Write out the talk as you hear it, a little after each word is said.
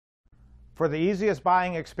For the easiest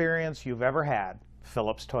buying experience you've ever had,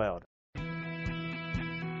 Phillips Toyota.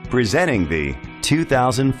 Presenting the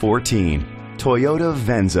 2014 Toyota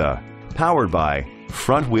Venza, powered by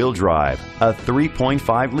front-wheel drive, a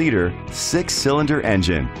 3.5-liter six-cylinder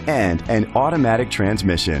engine, and an automatic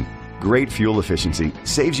transmission. Great fuel efficiency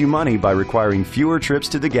saves you money by requiring fewer trips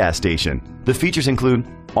to the gas station. The features include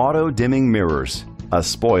auto-dimming mirrors, a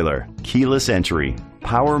spoiler, keyless entry,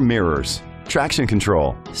 power mirrors, traction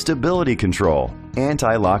control, stability control,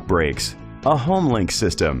 anti-lock brakes, a HomeLink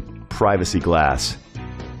system, privacy glass.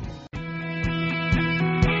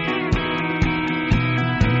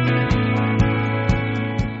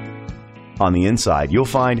 On the inside, you'll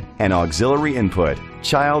find an auxiliary input,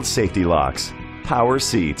 child safety locks, power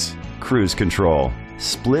seats, cruise control,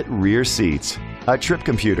 split rear seats, a trip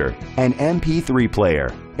computer, an MP3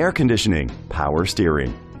 player, air conditioning, power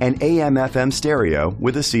steering, an AM/FM stereo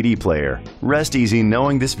with a CD player. Rest easy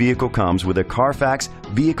knowing this vehicle comes with a Carfax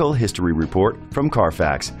Vehicle History Report from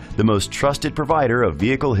Carfax, the most trusted provider of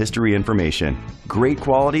vehicle history information. Great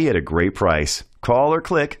quality at a great price. Call or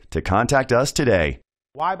click to contact us today.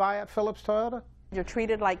 Why buy at Phillips Toyota? You're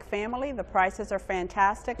treated like family. The prices are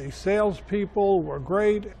fantastic. The salespeople were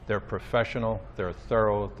great. They're professional, they're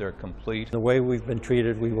thorough, they're complete. The way we've been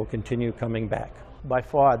treated, we will continue coming back. By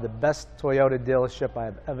far the best Toyota dealership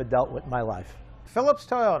I've ever dealt with in my life. Phillips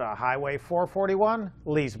Toyota, Highway 441,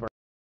 Leesburg.